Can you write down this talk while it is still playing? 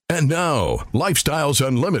And now, Lifestyles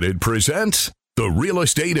Unlimited presents the Real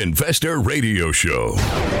Estate Investor Radio Show.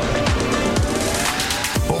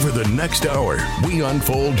 Over the next hour, we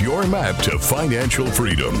unfold your map to financial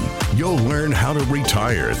freedom. You'll learn how to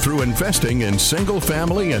retire through investing in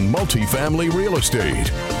single-family and multifamily real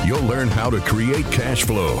estate. You'll learn how to create cash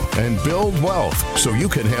flow and build wealth so you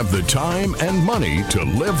can have the time and money to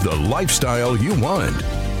live the lifestyle you want.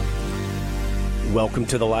 Welcome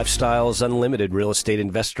to the Lifestyles Unlimited Real Estate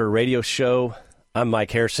Investor Radio Show. I'm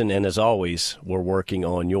Mike Harrison, and as always, we're working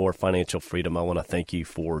on your financial freedom. I want to thank you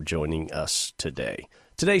for joining us today.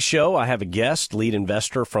 Today's show, I have a guest, lead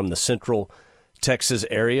investor from the Central Texas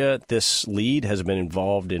area. This lead has been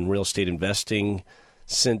involved in real estate investing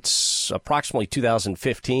since approximately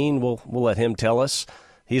 2015. We'll let him tell us.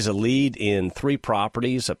 He's a lead in 3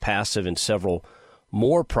 properties, a passive in several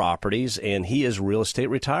more properties, and he is real estate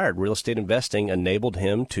retired. Real estate investing enabled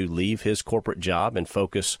him to leave his corporate job and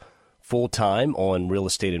focus full-time on real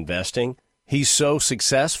estate investing. He's so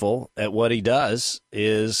successful at what he does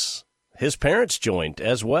is his parents joined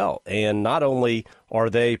as well. And not only are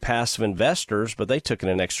they passive investors, but they took it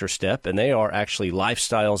an extra step, and they are actually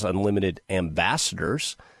Lifestyles Unlimited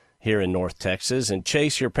ambassadors here in North Texas. And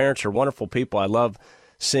Chase, your parents are wonderful people. I love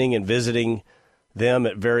seeing and visiting them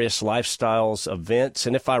at various Lifestyles events.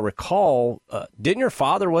 And if I recall, didn't your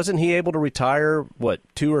father, wasn't he able to retire,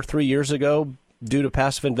 2 or 3 years ago due to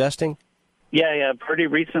passive investing? Yeah, pretty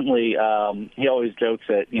recently. He always jokes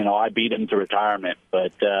that, I beat him to retirement,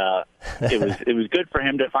 but it was good for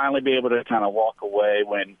him to finally be able to kind of walk away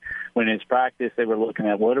when his practice, they were looking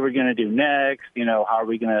at what are we going to do next? How are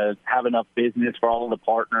we going to have enough business for all of the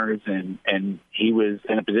partners? And he was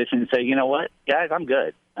in a position to say, you know what, guys, I'm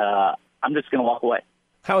good. I'm just going to walk away.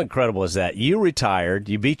 How incredible is that? You retired,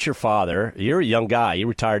 you beat your father, you're a young guy, you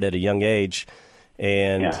retired at a young age,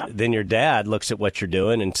 and then your dad looks at what you're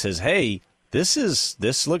doing and says, hey, this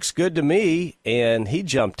looks good to me, and he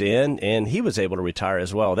jumped in, and he was able to retire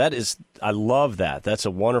as well. I love that. That's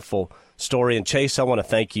a wonderful story. And Chase, I want to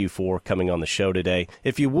thank you for coming on the show today.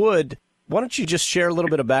 If you would, why don't you just share a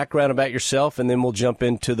little bit of background about yourself, and then we'll jump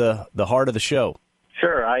into the heart of the show.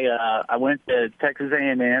 Sure. I went to Texas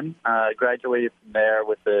A&M, graduated from there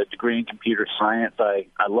with a degree in computer science. I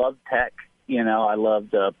loved tech. I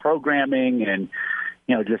loved programming and,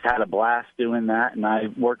 just had a blast doing that. And I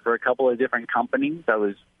worked for a couple of different companies. I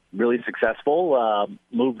was really successful,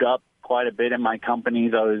 moved up quite a bit in my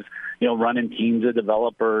companies. I was, running teams of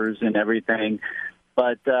developers and everything.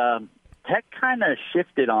 But tech kind of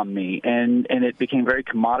shifted on me, and it became very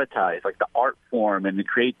commoditized, like the art form and the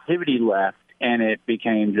creativity left. And it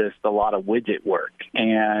became just a lot of widget work.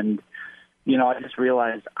 And, I just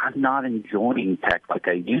realized I'm not enjoying tech like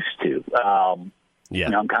I used to. I'm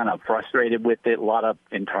kind of frustrated with it, a lot of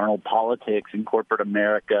internal politics in corporate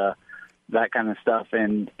America, that kind of stuff.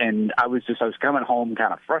 And I was coming home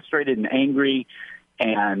kind of frustrated and angry.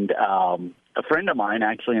 And a friend of mine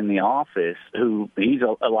actually in the office, he's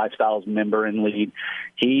a Lifestyles member and lead,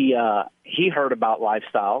 he heard about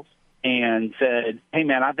Lifestyles and said, hey,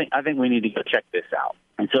 man, I think we need to go check this out.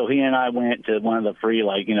 And so he and I went to one of the free,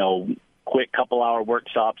 quick couple-hour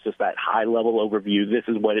workshops, just that high-level overview. This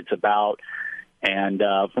is what it's about. And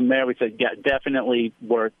from there we said, yeah, definitely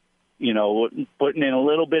worth, putting in a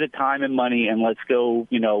little bit of time and money, and let's go,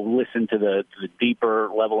 listen to the deeper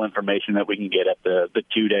level information that we can get at the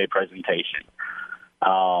 2-day presentation.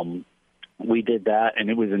 We did that, and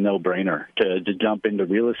it was a no-brainer to jump into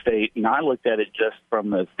real estate. And I looked at it just from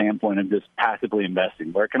the standpoint of just passively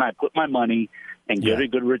investing. Where can I put my money and get a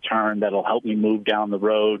good return that'll help me move down the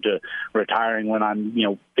road to retiring when I'm,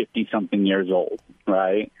 50-something years old,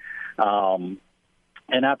 right?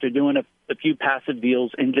 And after doing a few passive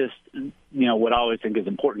deals and just, what I always think is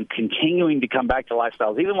important, continuing to come back to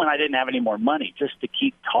Lifestyles, even when I didn't have any more money, just to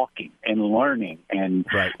keep talking and learning and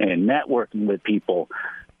networking with people,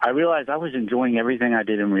 I realized I was enjoying everything I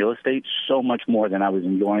did in real estate so much more than I was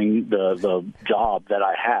enjoying the job that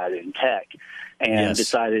I had in tech, and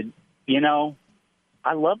decided,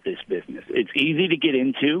 I love this business. It's easy to get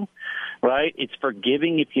into, right? It's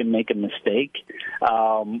forgiving if you make a mistake.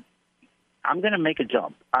 I'm going to make a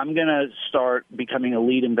jump. I'm going to start becoming a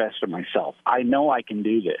lead investor myself. I know I can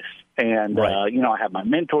do this. And, I have my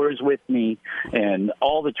mentors with me and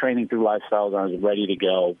all the training through Lifestyles. I was ready to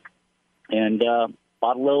go. And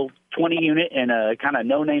bought a little 20-unit in a kind of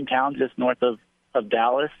no-name town just north of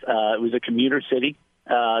Dallas. It was a commuter city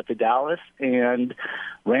to Dallas, and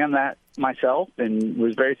ran that myself and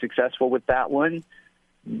was very successful with that one.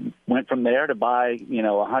 Went from there to buy,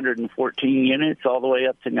 114 units all the way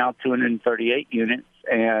up to now 238 units.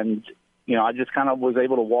 And, I just kind of was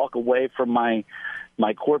able to walk away from my,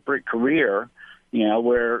 my corporate career,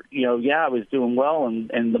 where, I was doing well,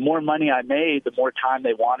 and the more money I made, the more time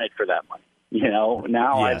they wanted for that money.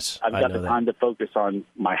 Now Yes, I've got the time to focus on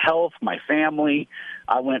my health, my family.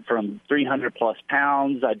 I went from 300 plus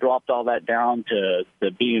pounds. I dropped all that down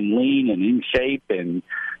to being lean and in shape and,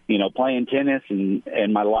 playing tennis,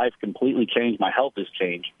 and my life completely changed. My health has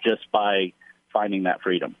changed just by finding that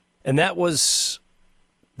freedom. And that was,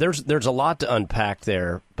 there's a lot to unpack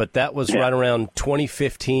there, but that was right around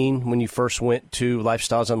 2015 when you first went to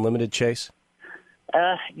Lifestyles Unlimited, Chase?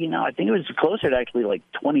 I think it was closer to actually like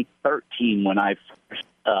 2013 when I first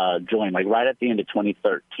joined, like right at the end of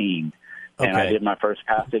 2013. And I did my first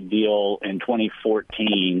passive deal in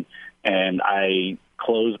 2014, and I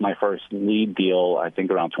closed my first lead deal, I think,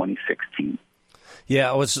 around 2016.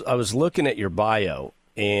 Yeah, I was looking at your bio,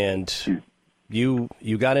 and you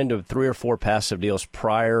got into 3 or 4 passive deals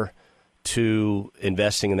prior to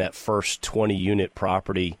investing in that first 20-unit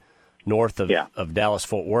property north of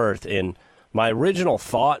Dallas-Fort Worth. And my original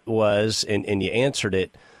thought was, and you answered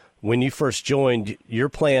it, when you first joined, your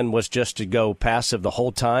plan was just to go passive the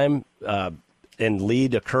whole time, and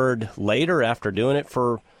lead occurred later after doing it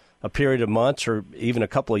for a period of months or even a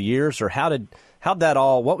couple of years? Or how'd that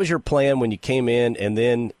all, what was your plan when you came in, and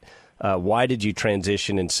then why did you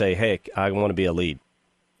transition and say, hey, I want to be a lead?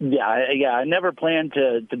 Yeah, I never planned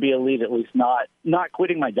to be a lead, at least not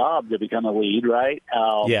quitting my job to become a lead, right?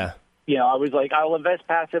 I was like, I'll invest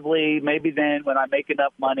passively. Maybe then when I make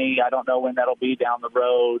enough money, I don't know when that'll be down the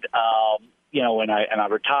road, when I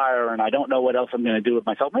retire and I don't know what else I'm going to do with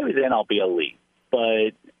myself, maybe then I'll be a lead.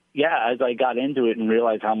 But, as I got into it and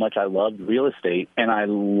realized how much I loved real estate and I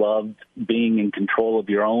loved being in control of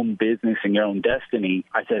your own business and your own destiny,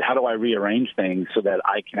 I said, how do I rearrange things so that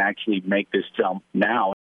I can actually make this jump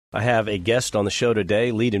now? I have a guest on the show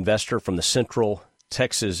today, lead investor from the Central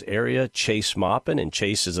Texas area, Chase Maupin, and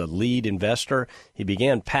Chase is a lead investor. He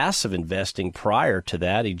began passive investing prior to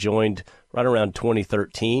that. He joined right around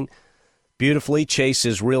 2013. Beautifully, Chase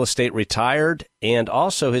is real estate retired, and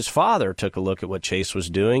also his father took a look at what Chase was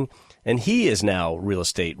doing, and he is now real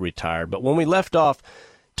estate retired. But when we left off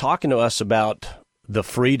talking to us about the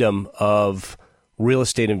freedom of real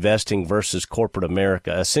estate investing versus corporate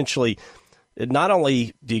America, essentially, not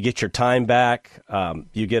only do you get your time back,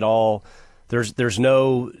 you get all... There's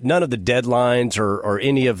none of the deadlines or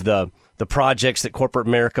any of the projects that corporate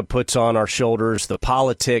America puts on our shoulders, the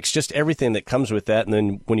politics, just everything that comes with that. And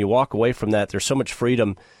then when you walk away from that, there's so much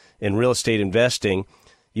freedom in real estate investing.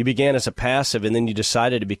 You began as a passive, and then you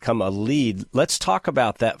decided to become a lead. Let's talk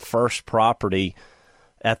about that first property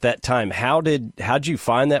at that time. How'd you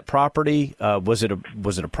find that property? Was it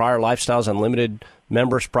a prior Lifestyles Unlimited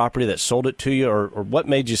members property that sold it to you, or what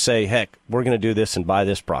made you say, heck, we're going to do this and buy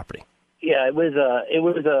this property? Yeah,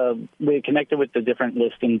 we connected with the different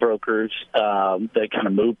listing brokers that kind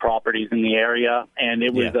of move properties in the area. And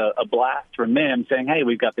it was a blast from them saying, hey,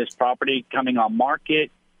 we've got this property coming on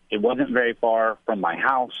market. It wasn't very far from my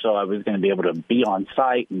house, so I was going to be able to be on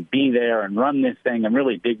site and be there and run this thing and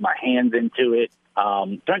really dig my hands into it.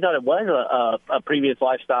 Turns out it was a previous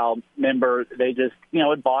Lifestyle member. They just,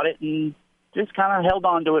 had bought it and just kind of held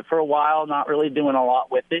on to it for a while, not really doing a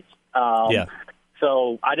lot with it.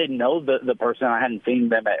 So I didn't know the person. I hadn't seen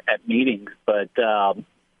them at meetings. But,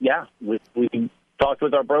 we talked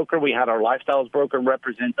with our broker. We had our Lifestyles broker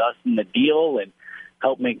represent us in the deal and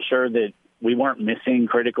help make sure that we weren't missing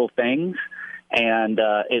critical things. And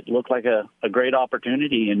it looked like a great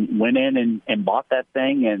opportunity, and went in and bought that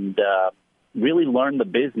thing and really learned the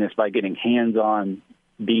business by getting hands-on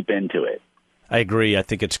deep into it. I agree. I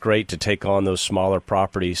think it's great to take on those smaller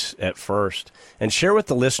properties at first. And share with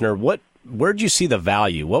the listener, where'd you see the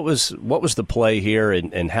value? What was the play here,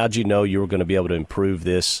 and how'd you know you were going to be able to improve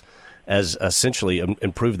this as essentially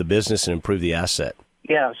improve the business and improve the asset?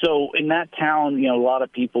 Yeah, so in that town, a lot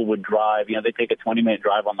of people would drive. They take a 20-minute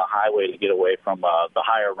drive on the highway to get away from the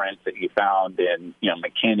higher rents that you found in,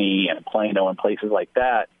 McKinney and Plano and places like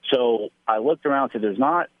that. So I looked around and said, there's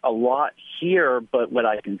not a lot here, but what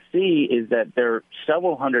I can see is that they're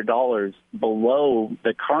several $100s below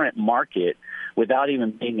the current market without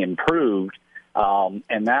even being improved.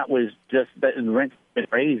 And that was just the rent's been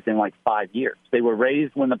raised in like 5 years. They were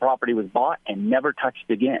raised when the property was bought and never touched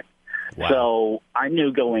again. Wow. So I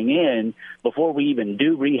knew going in, before we even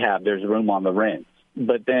do rehab, there's room on the rents.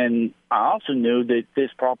 But then I also knew that this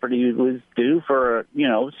property was due for,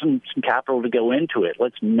 some capital to go into it.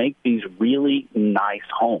 Let's make these really nice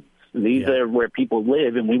homes. These are where people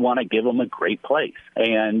live, and we want to give them a great place.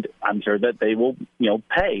 And I'm sure that they will,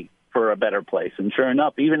 pay for a better place. And sure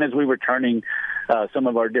enough, even as we were turning some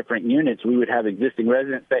of our different units, we would have existing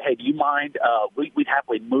residents say, hey, do you mind? We'd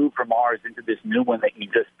happily move from ours into this new one that you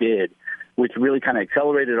just did, which really kind of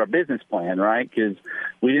accelerated our business plan, right? Because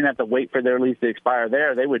we didn't have to wait for their lease to expire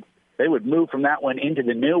there. They would move from that one into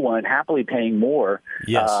the new one, happily paying more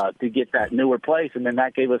to get that newer place. And then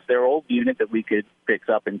that gave us their old unit that we could fix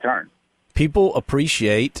up in turn. People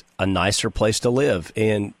appreciate a nicer place to live,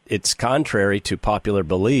 and it's contrary to popular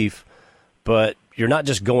belief, but you're not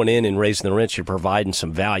just going in and raising the rents, you're providing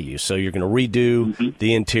some value. So you're going to redo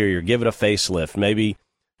the interior, give it a facelift, maybe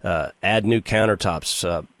add new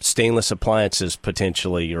countertops, stainless appliances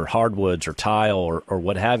potentially, or hardwoods or tile or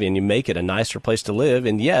what have you, and you make it a nicer place to live.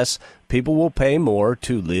 And yes, people will pay more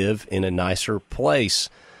to live in a nicer place.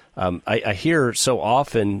 I hear so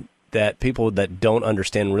often that people that don't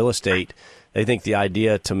understand real estate, they think the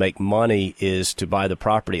idea to make money is to buy the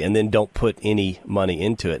property and then don't put any money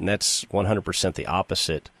into it. And that's 100% the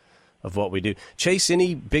opposite of what we do. Chase,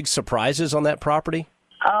 any big surprises on that property?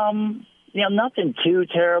 Nothing too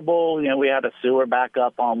terrible. We had a sewer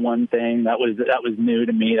backup on one thing. That was new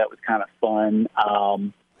to me. That was kind of fun.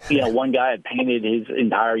 One guy had painted his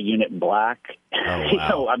entire unit black.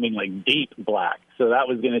 Oh, wow. Like deep black. So that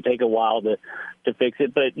was going to take a while to fix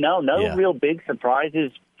it. But no real big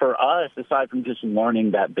surprises for us aside from just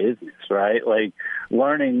learning that business, right? Like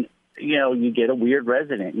learning, you get a weird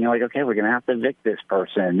resident. You're like, okay, we're going to have to evict this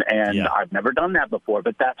person. And I've never done that before.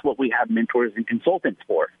 But that's what we have mentors and consultants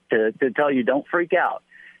for, to tell you, don't freak out.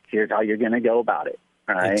 Here's how you're going to go about it.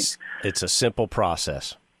 All right? It's a simple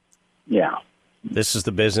process. Yeah. This is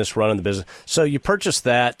the business, running the business. So you purchased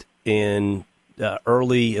that in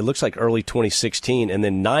early 2016, and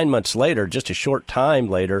then 9 months later, just a short time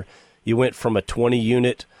later, you went from a 20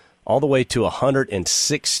 unit all the way to a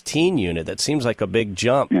 116 unit. That seems like a big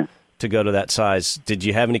jump to go to that size. Did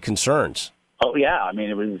you have any concerns? Oh yeah,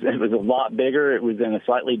 it was a lot bigger. It was in a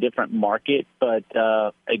slightly different market, but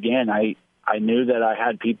again, I knew that I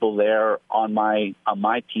had people there on my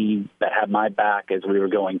team that had my back as we were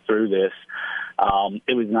going through this.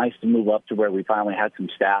 It was nice to move up to where we finally had some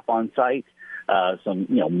staff on site, some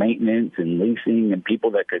maintenance and leasing and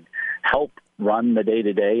people that could help run the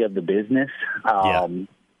day-to-day of the business.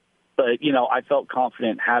 But, I felt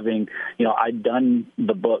confident having, I'd done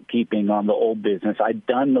the bookkeeping on the old business. I'd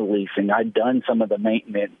done the leasing. I'd done some of the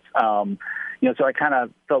maintenance. So I kind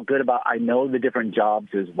of felt good about, I know the different jobs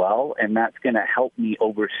as well, and that's going to help me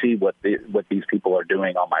oversee what these people are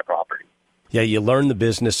doing on my property. Yeah, you learned the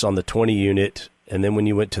business on the 20 unit, and then when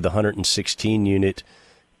you went to the 116 unit,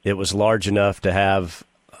 it was large enough to have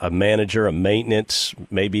a manager, a maintenance,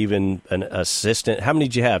 maybe even an assistant. How many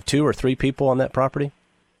did you have, 2 or 3 people on that property?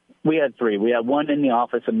 We had 3. We had one in the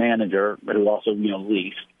office, a manager who also,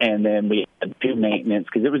 leased, and then we had 2 maintenance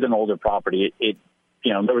because it was an older property. It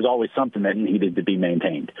there was always something that needed to be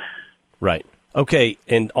maintained. Right. Okay,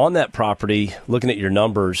 and on that property, looking at your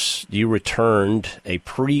numbers, you returned a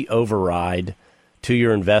pre-override to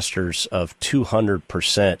your investors of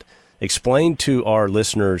 200%. Explain to our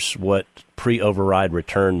listeners what pre-override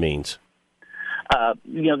return means.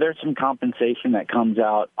 There's some compensation that comes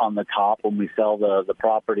out on the top when we sell the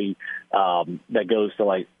property that goes to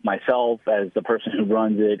like myself as the person who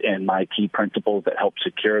runs it and my key principals that help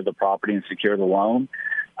secure the property and secure the loan.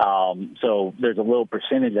 So there's a little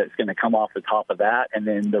percentage that's going to come off the top of that. And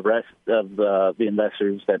then the rest of the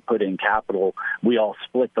investors that put in capital, we all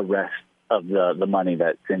split the rest of the money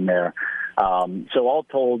that's in there. So all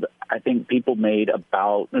told, I think people made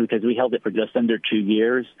about, because we held it for just under 2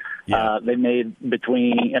 years, they made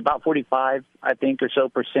between about 45, I think, or so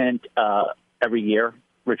percent every year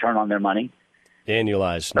return on their money.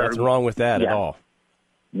 Annualized. Nothing wrong with that at all.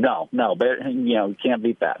 No, but you can't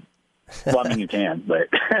beat that. Well, you can, but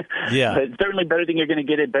yeah, but certainly better than you're going to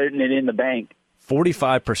get it, better than it in the bank.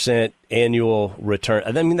 45% annual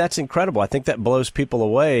return. That's incredible. I think that blows people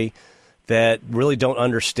away that really don't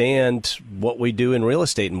understand what we do in real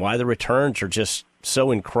estate and why the returns are just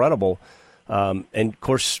so incredible. And of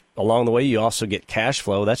course, along the way, you also get cash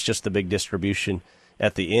flow. That's just the big distribution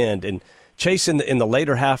at the end. And Chase, in the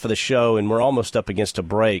later half of the show, and we're almost up against a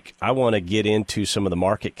break, I want to get into some of the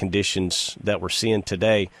market conditions that we're seeing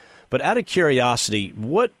today. But out of curiosity,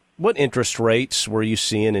 what interest rates were you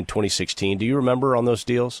seeing in 2016? Do you remember on those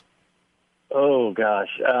deals? Oh, gosh.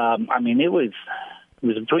 It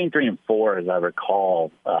was between 3 and 4, as I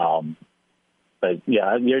recall. But,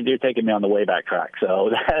 yeah, you're taking me on the way back track.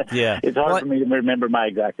 So it's hard for me to remember my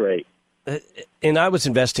exact rate. And I was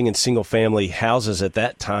investing in single-family houses at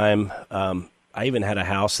that time. I even had a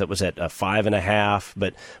house that was at a 5.5%.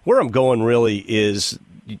 But where I'm going really is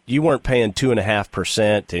you weren't paying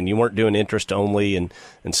 2.5%, and you weren't doing interest only, and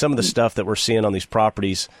some of the stuff that we're seeing on these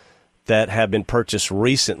properties that have been purchased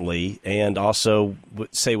recently, and also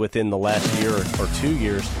say within the last year or 2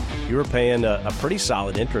 years, you were paying a pretty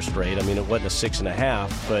solid interest rate. I mean, it wasn't a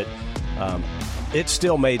 6.5%, but it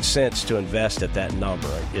still made sense to invest at that number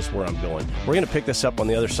is where I'm going. We're going to pick this up on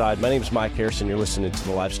the other side. My name is Mike Harrison. You're listening to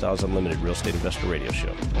the Lifestyles Unlimited Real Estate Investor Radio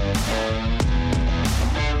Show.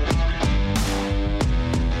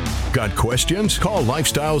 Got questions? Call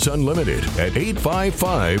Lifestyles Unlimited at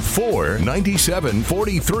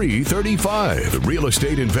 855-497-4335. The Real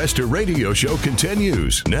Estate Investor Radio Show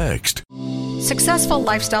continues next. Successful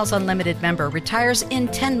Lifestyles Unlimited member retires in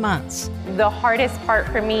 10 months. The hardest part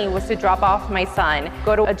for me was to drop off my son,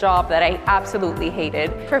 go to a job that I absolutely hated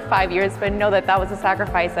for 5 years, but know that that was a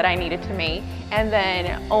sacrifice that I needed to make, and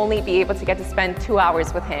then only be able to get to spend 2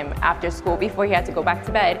 hours with him after school before he had to go back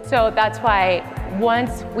to bed. So that's why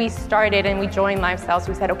once we started and we joined Lifestyles,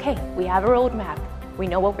 we said, okay, we have a roadmap. We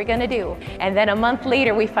know what we're gonna do. And then a month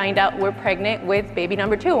later, we find out we're pregnant with baby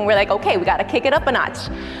number 2. And we're like, okay, we gotta kick it up a notch.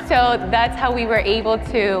 So that's how we were able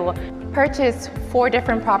to purchase 4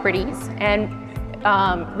 different properties and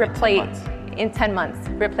replace in 10 months,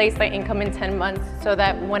 replace my income in 10 months so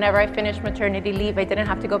that whenever I finished maternity leave, I didn't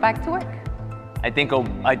have to go back to work. I think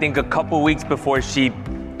a couple weeks before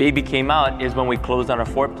baby came out is when we closed on our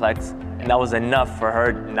fourplex. And that was enough for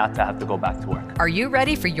her not to have to go back to work. Are you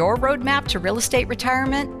ready for your roadmap to real estate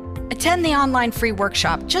retirement? Attend the online free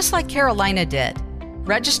workshop just like Carolina did.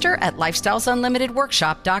 Register at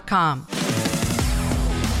lifestylesunlimitedworkshop.com.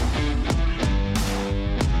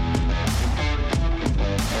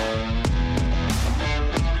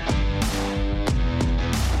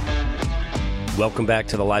 Welcome back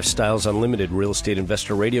to the Lifestyles Unlimited Real Estate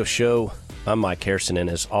Investor Radio Show. I'm Mike Harrison, and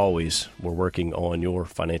as always, we're working on your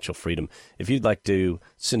financial freedom. If you'd like to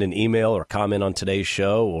send an email or comment on today's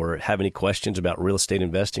show or have any questions about real estate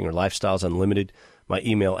investing or Lifestyles Unlimited, my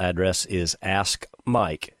email address is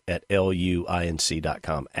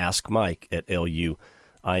askmike@luinc.com.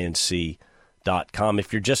 askmike@luinc.com.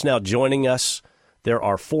 If you're just now joining us, there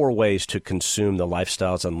are 4 ways to consume the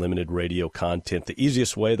Lifestyles Unlimited radio content. The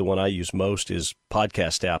easiest way, the one I use most, is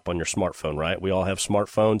podcast app on your smartphone, right? We all have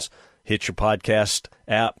smartphones. Hit your podcast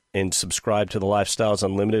app and subscribe to the Lifestyles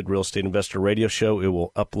Unlimited Real Estate Investor Radio Show. It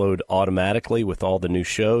will upload automatically with all the new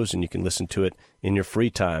shows, and you can listen to it in your free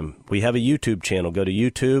time. We have a YouTube channel. Go to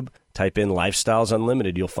YouTube, type in Lifestyles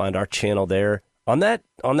Unlimited. You'll find our channel there. On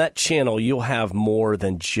that channel, you'll have more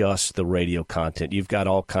than just the radio content. You've got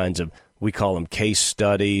all kinds of, we call them case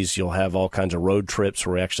studies. You'll have all kinds of road trips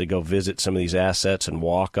where we actually go visit some of these assets and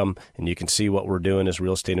walk them, and you can see what we're doing as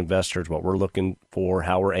real estate investors, what we're looking for,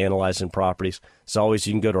 how we're analyzing properties. As always,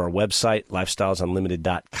 you can go to our website,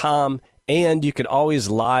 lifestylesunlimited.com, and you can always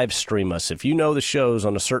live stream us. If you know the shows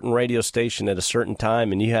on a certain radio station at a certain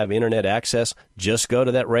time and you have internet access, just go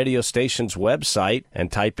to that radio station's website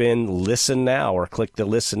and type in Listen Now or click the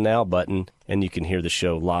Listen Now button, and you can hear the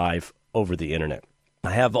show live over the internet.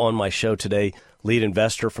 I have on my show today lead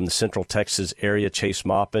investor from the Central Texas area, Chase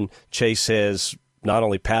Maupin. Chase has not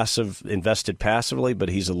only invested passively, but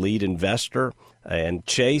he's a lead investor. And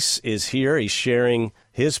Chase is here. He's sharing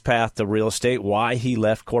his path to real estate, why he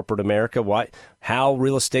left corporate America, how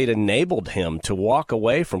real estate enabled him to walk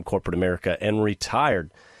away from corporate America and retired.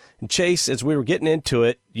 And Chase, as we were getting into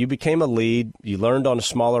it, you became a lead. You learned on a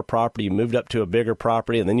smaller property. You moved up to a bigger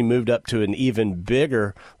property, and then you moved up to an even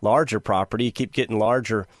bigger, larger property. You keep getting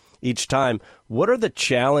larger each time. What are the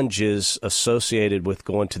challenges associated with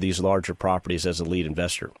going to these larger properties as a lead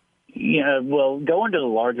investor? Yeah, well, going to the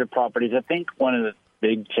larger properties, I think one of the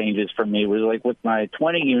big changes for me was like with my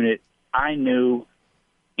 20 unit, I knew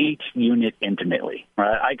each unit intimately,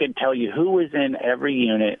 right? I could tell you who was in every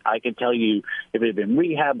unit. I could tell you if it had been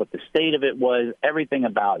rehab, what the state of it was, everything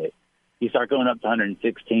about it. You start going up to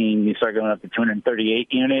 116, you start going up to 238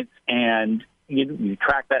 units, and you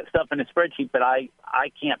track that stuff in a spreadsheet, but I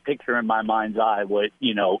can't picture in my mind's eye what,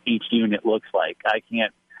 each unit looks like. I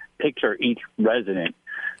can't picture each resident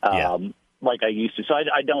like I used to. So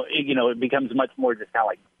I don't, it becomes much more just kind of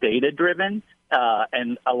like data-driven.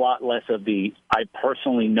 And a lot less of I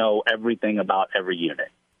personally know everything about every unit.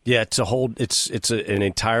 Yeah, it's an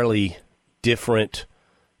entirely different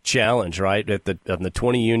challenge, right? On the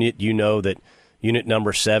 20 unit, you know that unit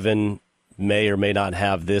number 7 may or may not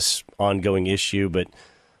have this ongoing issue, but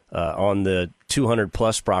on the 200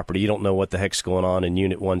 plus property, you don't know what the heck's going on in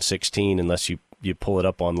unit 116 unless you pull it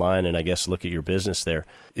up online and I guess look at your business there.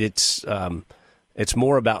 It's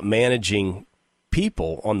more about managing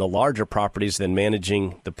people on the larger properties than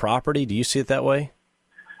managing the property. Do you see it that way?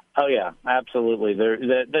 Oh yeah, absolutely.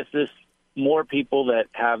 There's just more people that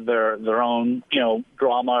have their own,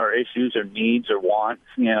 drama or issues or needs or wants.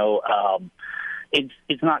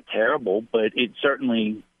 It's not terrible, but it's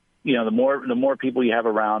certainly, the more people you have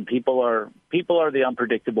around, people are the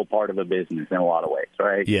unpredictable part of a business in a lot of ways,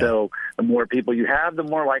 right? Yeah. So the more people you have, the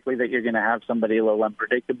more likely that you're going to have somebody a little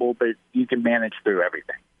unpredictable, but you can manage through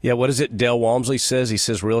everything. Yeah, what is it Dale Walmsley says? He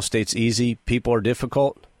says real estate's easy, people are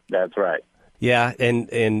difficult. That's right. Yeah,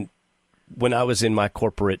 and when I was in my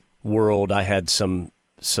corporate world, I had some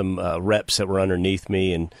reps that were underneath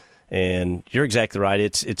me, and you're exactly right.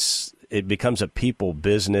 It becomes a people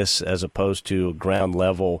business as opposed to a ground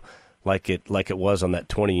level like it was on that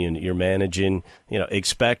 20 unit you're managing.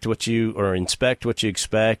 Inspect what you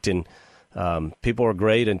expect, and people are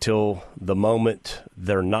great until the moment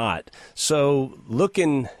they're not. So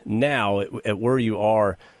looking now at where you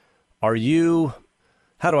are you,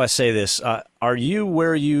 how do I say this? Are you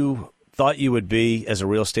where you thought you would be as a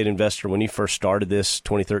real estate investor when you first started this,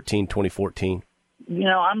 2013, 2014?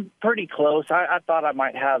 I'm pretty close. I thought I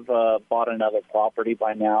might have bought another property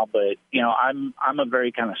by now, but I'm a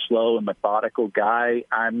very kind of slow and methodical guy.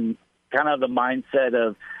 I'm kind of the mindset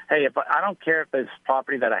of, hey, if I don't care if this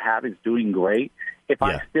property that I have is doing great, if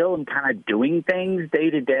I still am kind of doing things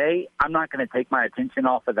day to day, I'm not going to take my attention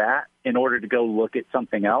off of that in order to go look at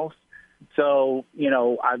something else. So,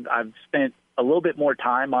 I've spent a little bit more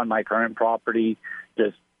time on my current property,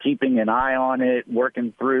 just keeping an eye on it,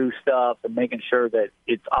 working through stuff and making sure that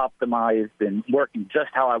it's optimized and working just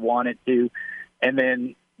how I want it to. And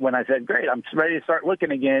then when I said, great, I'm ready to start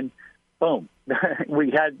looking again, boom.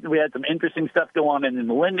 we had some interesting stuff go on in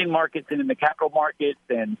the lending markets and in the capital markets,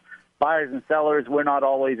 and buyers and sellers, we're not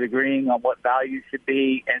always agreeing on what value should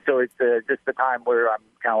be. And so it's just the time where I'm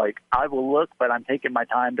kind of like, I will look, but I'm taking my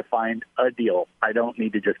time to find a deal. I don't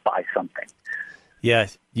need to just buy something. Yeah,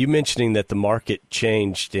 you mentioning that the market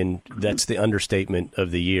changed, and that's the understatement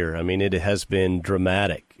of the year. I mean, it has been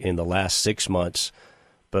dramatic in the last 6 months.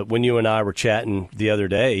 But when you and I were chatting the other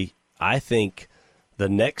day, I think the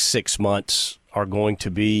next 6 months are going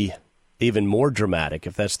to be even more dramatic,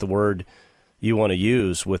 if that's the word you want to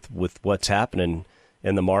use, with what's happening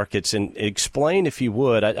in the markets. And explain, if you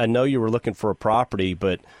would, I know you were looking for a property,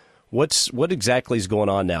 but what exactly is going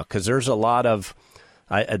on now? Because there's a lot of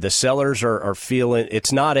the sellers are feeling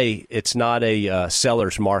it's not a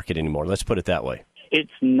seller's market anymore. Let's put it that way.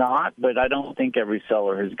 It's not, but I don't think every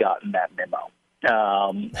seller has gotten that memo.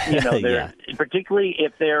 Particularly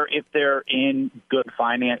if they're in good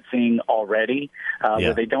financing already,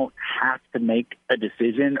 where they don't have to make a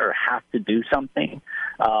decision or have to do something.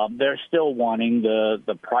 They're still wanting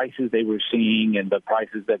the prices they were seeing and the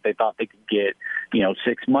prices that they thought they could get,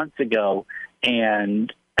 6 months ago,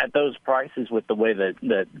 and at those prices, with the way that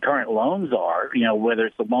the current loans are, whether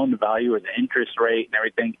it's the loan to value or the interest rate and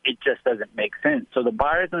everything, it just doesn't make sense. So the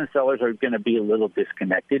buyers and the sellers are going to be a little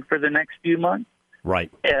disconnected for the next few months.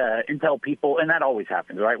 Right. Until people, and that always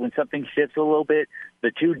happens, right? When something shifts a little bit,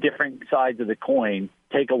 the two different sides of the coin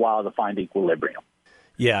take a while to find equilibrium.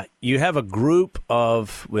 Yeah, you have a group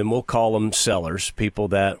of, and we'll call them sellers, people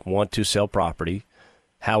that want to sell property.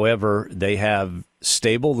 However, they have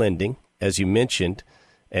stable lending, as you mentioned.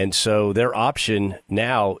 And so their option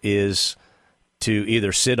now is to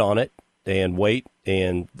either sit on it and wait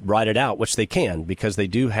and ride it out, which they can because they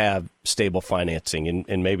do have stable financing,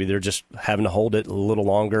 and maybe they're just having to hold it a little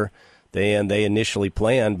longer than they initially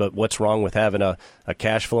planned. But what's wrong with having a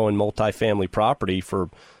cash flowing multifamily property for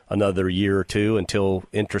another year or two until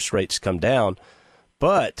interest rates come down?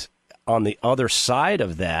 But on the other side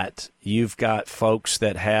of that, you've got folks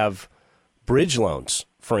that have bridge loans,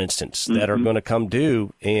 for instance, that are going to come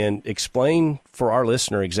due. And explain for our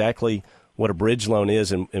listener exactly what a bridge loan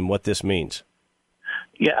is and what this means.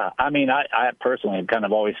 Yeah, I mean, I personally have kind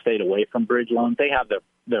of always stayed away from bridge loans. They have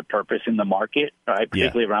their purpose in the market, right?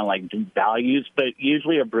 Particularly around like values. But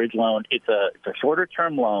usually a bridge loan, it's a shorter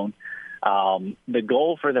term loan. The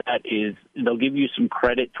goal for that is they'll give you some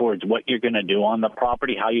credit towards what you're going to do on the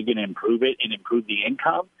property, how you're going to improve it and improve the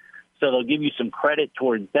income. So they'll give you some credit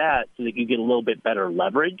towards that so that you get a little bit better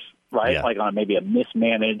leverage, right? Yeah. Like on maybe a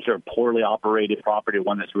mismanaged or poorly operated property,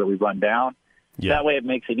 one that's really run down. Yeah. That way it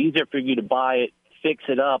makes it easier for you to buy it, fix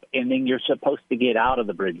it up, and then you're supposed to get out of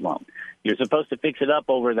the bridge loan. You're supposed to fix it up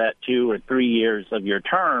over that 2 or 3 years of your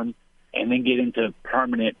term and then get into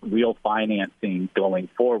permanent real financing going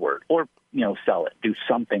forward, or, sell it, do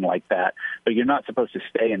something like that. But you're not supposed to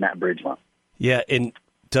stay in that bridge loan. Yeah, and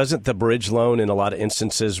doesn't the bridge loan in a lot of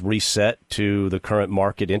instances reset to the current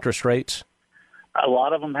market interest rates? A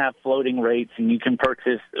lot of them have floating rates, and you can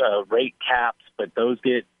purchase rate caps, but those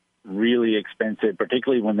get really expensive,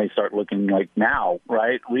 particularly when they start looking like now,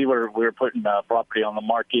 right? We were putting a property on the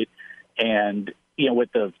market, and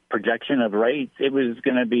with the projection of rates, it was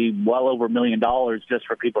going to be well over $1 million just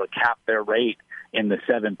for people to cap their rate in the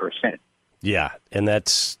 7%. Yeah, and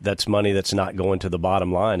that's money that's not going to the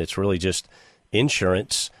bottom line. It's really just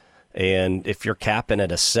insurance. And if you're capping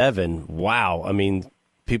at a 7, wow. I mean,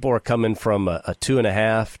 people are coming from a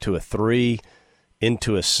 2.5 to a 3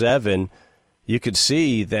 into a 7. You could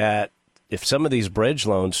see that if some of these bridge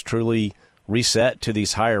loans truly reset to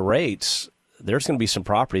these higher rates, there's going to be some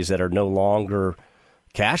properties that are no longer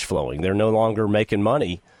cash flowing. They're no longer making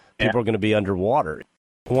money. People are going to be underwater.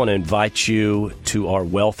 I want to invite you to our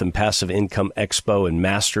Wealth and Passive Income Expo and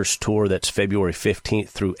Masters Tour. That's February 15th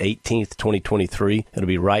through 18th, 2023. It'll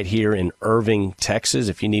be right here in Irving, Texas.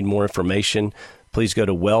 If you need more information, please go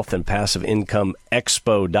to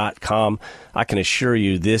wealthandpassiveincomeexpo.com. I can assure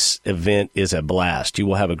you this event is a blast. You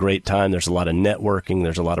will have a great time. There's a lot of networking.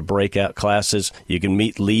 There's a lot of breakout classes. You can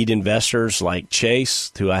meet lead investors like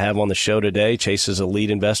Chase, who I have on the show today. Chase is a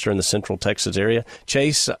lead investor in the Central Texas area.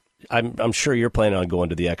 Chase, I'm sure you're planning on going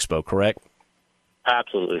to the expo, correct?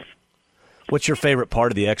 Absolutely. What's your favorite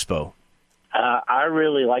part of the expo? I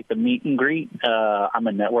really like the meet and greet. I'm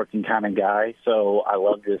a networking kind of guy, so I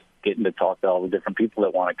love just getting to talk to all the different people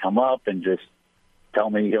that want to come up and just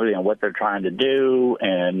tell me what they're trying to do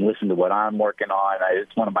and listen to what I'm working on.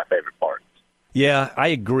 It's one of my favorite parts. Yeah, I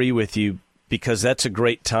agree with you, because that's a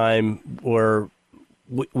great time where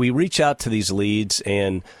we reach out to these leads,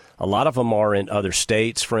 and a lot of them are in other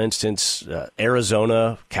states, for instance,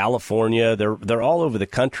 Arizona, California. They're all over the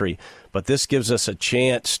country. But this gives us a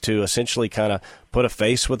chance to essentially kind of put a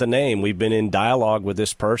face with a name. We've been in dialogue with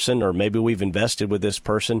this person, or maybe we've invested with this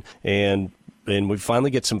person, and we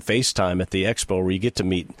finally get some face time at the expo where you get to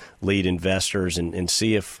meet lead investors and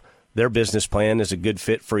see if their business plan is a good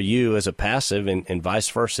fit for you as a passive, and vice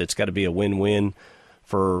versa. It's got to be a win-win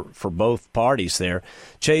for both parties there.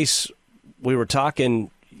 Chase, we were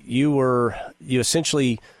talking, you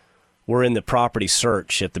essentially were in the property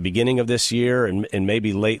search at the beginning of this year and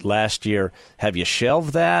maybe late last year. Have you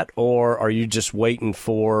shelved that, or are you just waiting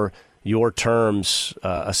for your terms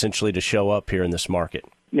essentially to show up here in this market?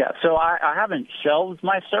 Yeah, so I haven't shelved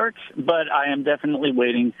my search, but I am definitely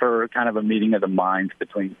waiting for kind of a meeting of the minds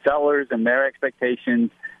between sellers and their expectations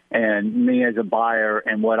and me as a buyer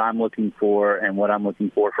and what I'm looking for and what I'm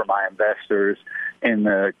looking for my investors in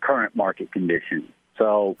the current market conditions.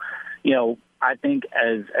 So, I think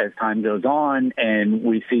as time goes on and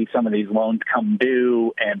we see some of these loans come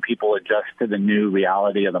due and people adjust to the new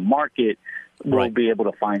reality of the market, we'll be able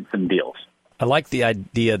to find some deals. I like the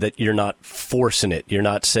idea that you're not forcing it. You're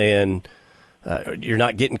not saying, you're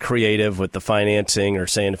not getting creative with the financing or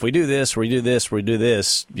saying, if we do this, we do this, we do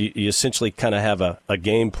this. You essentially kind of have a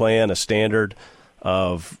game plan, a standard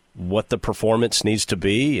of what the performance needs to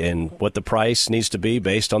be and what the price needs to be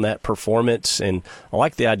based on that performance. And I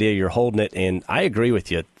like the idea you're holding it. And I agree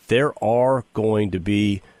with you. There are going to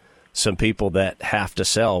be some people that have to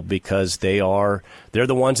sell because they're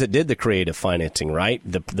the ones that did the creative financing, right?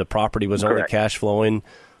 The property was only cash flowing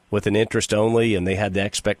with an interest only, and they had the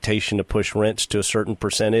expectation to push rents to a certain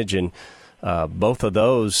percentage. And both of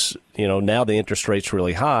those, now the interest rate's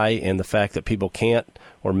really high, and the fact that people can't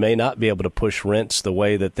or may not be able to push rents the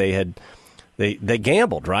way that they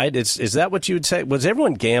gambled, right? Is that what you would say? Was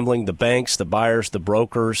everyone gambling? The banks, the buyers, the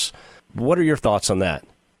brokers? What are your thoughts on that?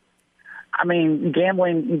 I mean,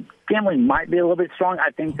 gambling might be a little bit strong.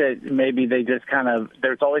 I think that maybe they just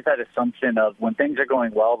there's always that assumption of when things are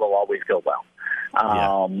going well, they'll always go well.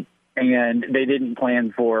 And they didn't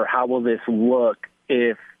plan for how will this look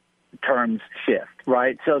if terms shift,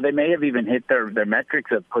 right? So they may have even hit their metrics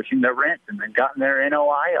of pushing their rent and then gotten their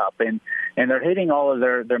NOI up and they're hitting all of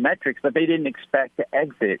their metrics, but they didn't expect to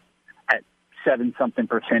exit at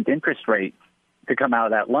 7-something% interest rate to come out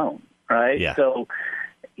of that loan, right? Yeah. So,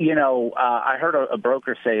 I heard a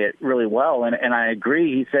broker say it really well, and I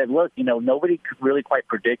agree. He said, look, nobody could really quite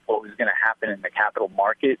predict what was going to happen in the capital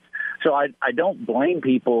markets. So I don't blame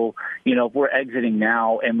people, if we're exiting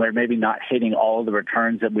now and we're maybe not hitting all of the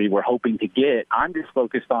returns that we were hoping to get. I'm just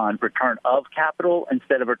focused on return of capital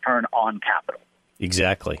instead of return on capital.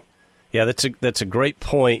 Exactly. Yeah, that's a great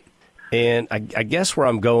point. And I guess where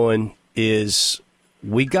I'm going is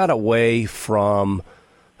we got away from,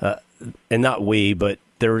 and not we, but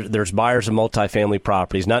there's buyers of multifamily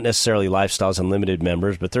properties, not necessarily Lifestyles Unlimited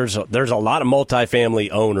members, but there's a lot of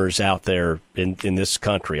multifamily owners out there in this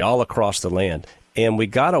country, all across the land. And we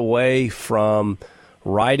got away from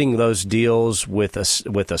writing those deals with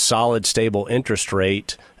a solid, stable interest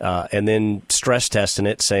rate, and then stress testing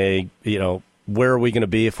it, say, where are we going to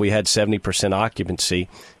be if we had 70% occupancy?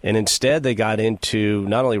 And instead, they got into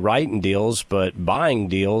not only writing deals, but buying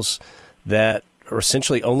deals that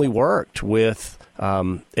essentially only worked with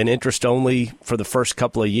an interest only for the first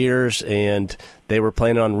couple of years, and they were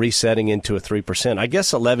planning on resetting into a 3%. I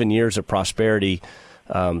guess 11 years of prosperity,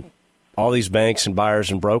 all these banks and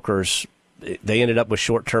buyers and brokers, they ended up with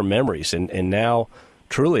short-term memories. And now,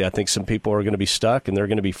 truly, I think some people are going to be stuck, and they're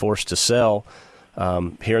going to be forced to sell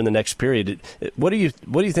here in the next period. What do you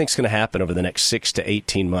think is going to happen over the next 6 to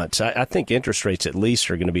 18 months? I think interest rates at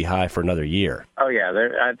least are going to be high for another year. Oh, yeah.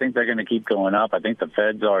 I think they're going to keep going up. I think the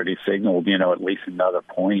Fed's already signaled, at least another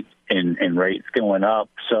point in rates going up.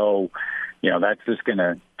 So, that's just going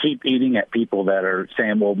to keep eating at people that are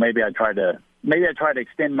saying, well, maybe I try to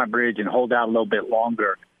extend my bridge and hold out a little bit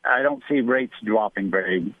longer. I don't see rates dropping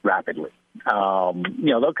very rapidly.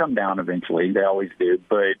 They'll come down eventually. They always do.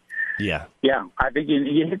 But yeah, I think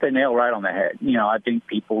you hit the nail right on the head. I think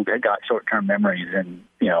people that got short-term memories, and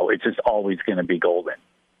it's just always going to be golden.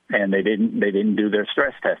 And they didn't do their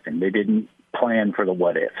stress testing. They didn't plan for the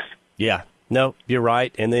what ifs. Yeah, no, you're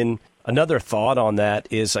right. And then another thought on that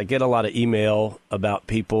is I get a lot of email about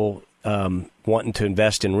people wanting to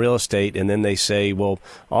invest in real estate, and then they say, well,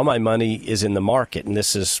 all my money is in the market. And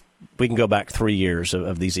we can go back 3 years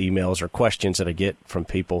of these emails or questions that I get from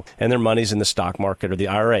people, and their money's in the stock market or the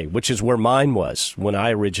IRA, which is where mine was when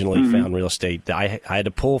I originally found real estate. I had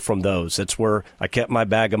to pull from those. That's where I kept my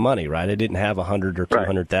bag of money, right? I didn't have 100 or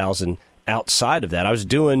 200,000 outside of that. I was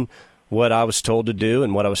doing what I was told to do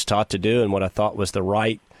and what I was taught to do and what I thought was the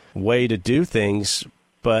right way to do things.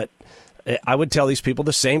 But I would tell these people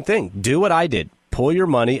the same thing. Do what I did. Pull your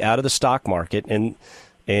money out of the stock market and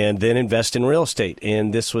then invest in real estate.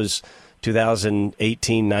 And this was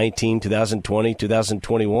 2018, 19, 2020,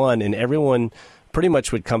 2021, and everyone pretty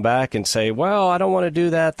much would come back and say, well, I don't want to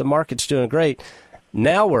do that. The market's doing great.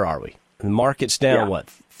 Now where are we? The market's down,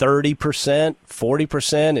 30%,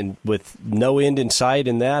 40%, and with no end in sight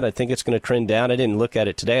in that, I think it's going to trend down. I didn't look at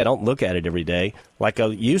it today. I don't look at it every day like I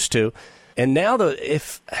used to. And now,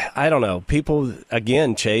 I don't know, people,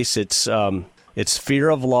 again, Chase, it's fear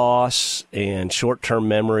of loss and short-term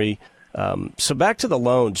memory. So back to the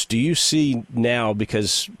loans, do you see now,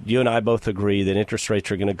 because you and I both agree that interest rates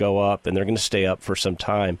are going to go up and they're going to stay up for some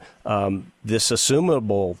time, this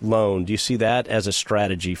assumable loan, do you see that as a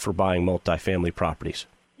strategy for buying multifamily properties?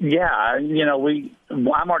 Yeah, I'm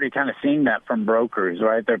already kind of seeing that from brokers,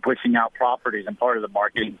 right? They're pushing out properties, and part of the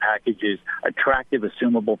marketing package is attractive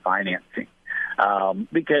assumable financing.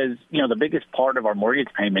 Because, the biggest part of our mortgage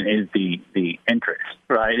payment is the interest,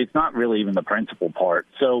 right? It's not really even the principal part.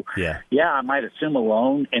 So, I might assume a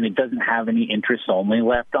loan and it doesn't have any interest only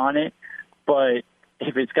left on it. But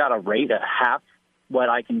if it's got a rate of half what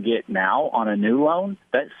I can get now on a new loan,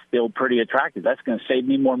 that's still pretty attractive. That's going to save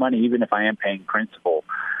me more money even if I am paying principal.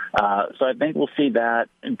 So I think we'll see that.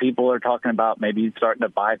 And people are talking about maybe starting to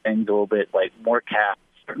buy things a little bit like more cash.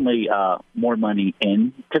 Certainly more money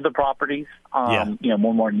into the properties,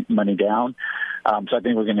 more money down. So I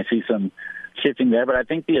think we're going to see some shifting there. But I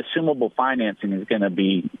think the assumable financing is going to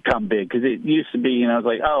become big, because it used to be, I was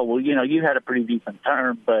like, oh, well, you had a pretty decent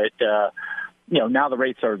term, but, now the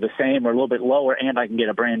rates are the same or a little bit lower, and I can get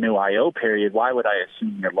a brand new IO period. Why would I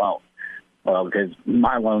assume your loan? Well, because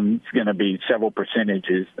my loan's going to be several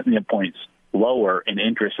percentages points lower in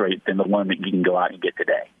interest rate than the one that you can go out and get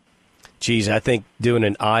today. Geez, I think doing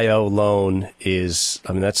an IO loan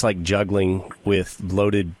that's like juggling with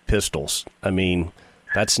loaded pistols.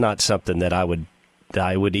 That's not something that I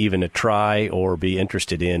would even try or be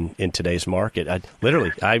interested in today's market.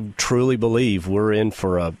 I truly believe we're in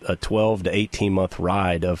for a 12 to 18 month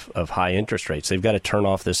ride of high interest rates. They've got to turn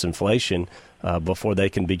off this inflation before they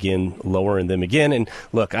can begin lowering them again. And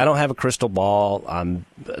look, I don't have a crystal ball. I'm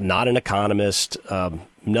not an economist.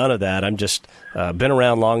 None of that. I'm just been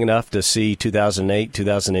around long enough to see 2008,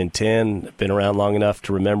 2010. Been around long enough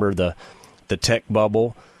to remember the tech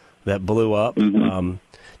bubble that blew up. Mm-hmm.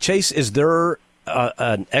 Chase, is there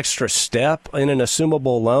an extra step in an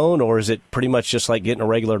assumable loan, or is it pretty much just like getting a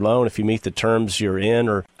regular loan if you meet the terms you're in?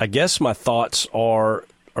 Or I guess my thoughts are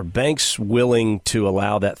banks willing to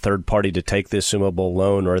allow that third party to take the assumable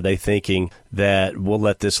loan, or are they thinking that we'll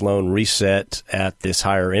let this loan reset at this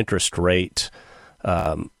higher interest rate,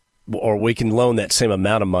 or we can loan that same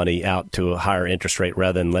amount of money out to a higher interest rate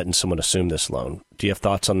rather than letting someone assume this loan? Do you have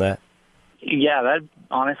thoughts on that? Yeah, that'd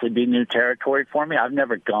honestly be new territory for me. I've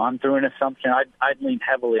never gone through an assumption. I'd lean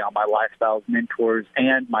heavily on my lifestyles mentors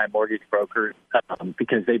and my mortgage brokers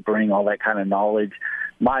because they bring all that kind of knowledge.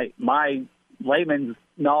 My layman's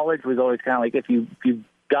knowledge was always kind of like if you've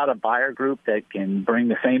got a buyer group that can bring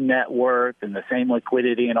the same net worth and the same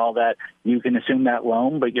liquidity and all that, you can assume that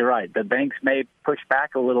loan. But you're right, the banks may push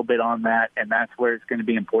back a little bit on that, and that's where it's going to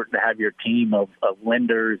be important to have your team of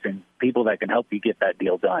lenders and people that can help you get that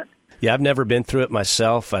deal done. Yeah, I've never been through it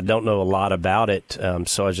myself. I don't know a lot about it,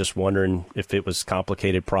 so I was just wondering if it was a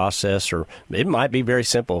complicated process or it might be very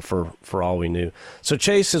simple for all we knew. So,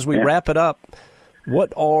 Chase, as we wrap it up,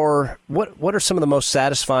 what are some of the most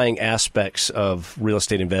satisfying aspects of real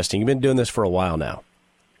estate investing? You've been doing this for a while now.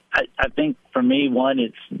 I think for me, one,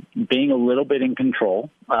 it's being a little bit in control.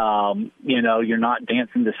 You're not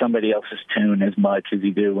dancing to somebody else's tune as much as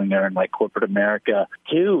you do when you're in like corporate America.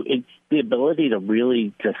 Two, it's the ability to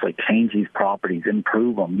really just like change these properties,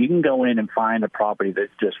 improve them. You can go in and find a property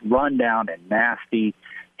that's just run down and nasty,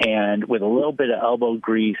 and with a little bit of elbow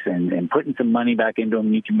grease and putting some money back into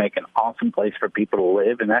them, you can make an awesome place for people to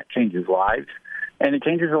live, and that changes lives. And it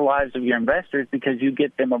changes the lives of your investors because you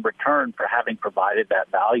get them a return for having provided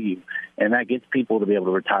that value. And that gets people to be able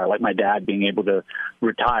to retire, like my dad being able to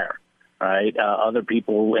retire, right? Other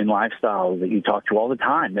people in lifestyle that you talk to all the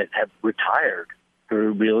time that have retired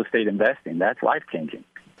through real estate investing. That's life-changing.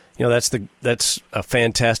 You know, that's a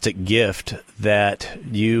fantastic gift that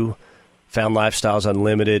you found Lifestyles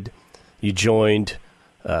Unlimited. You joined.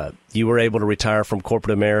 You were able to retire from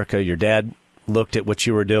corporate America. Your dad looked at what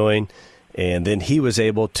you were doing, and then he was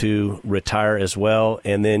able to retire as well.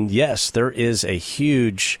 And then, yes, there is a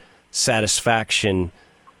huge satisfaction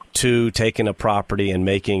to taking a property and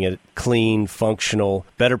making it clean, functional,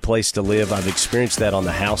 better place to live. I've experienced that on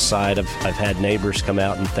the house side. I've had neighbors come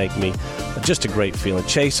out and thank me. Just a great feeling.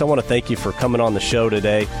 Chase, I want to thank you for coming on the show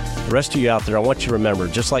today. The rest of you out there, I want you to remember,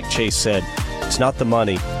 just like Chase said, it's not the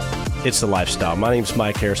money, it's the lifestyle. My name's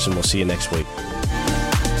Mike Harrison. We'll see you next week.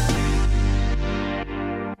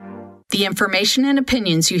 The information and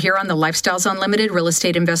opinions you hear on the Lifestyles Unlimited Real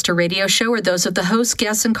Estate Investor Radio Show are those of the hosts,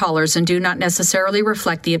 guests, and callers and do not necessarily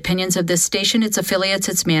reflect the opinions of this station, its affiliates,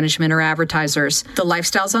 its management, or advertisers. The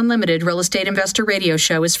Lifestyles Unlimited Real Estate Investor Radio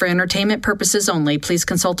Show is for entertainment purposes only. Please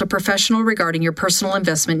consult a professional regarding your personal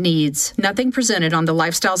investment needs. Nothing presented on the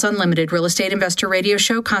Lifestyles Unlimited Real Estate Investor Radio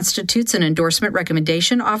Show constitutes an endorsement,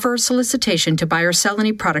 recommendation, offer, or solicitation to buy or sell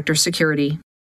any product or security.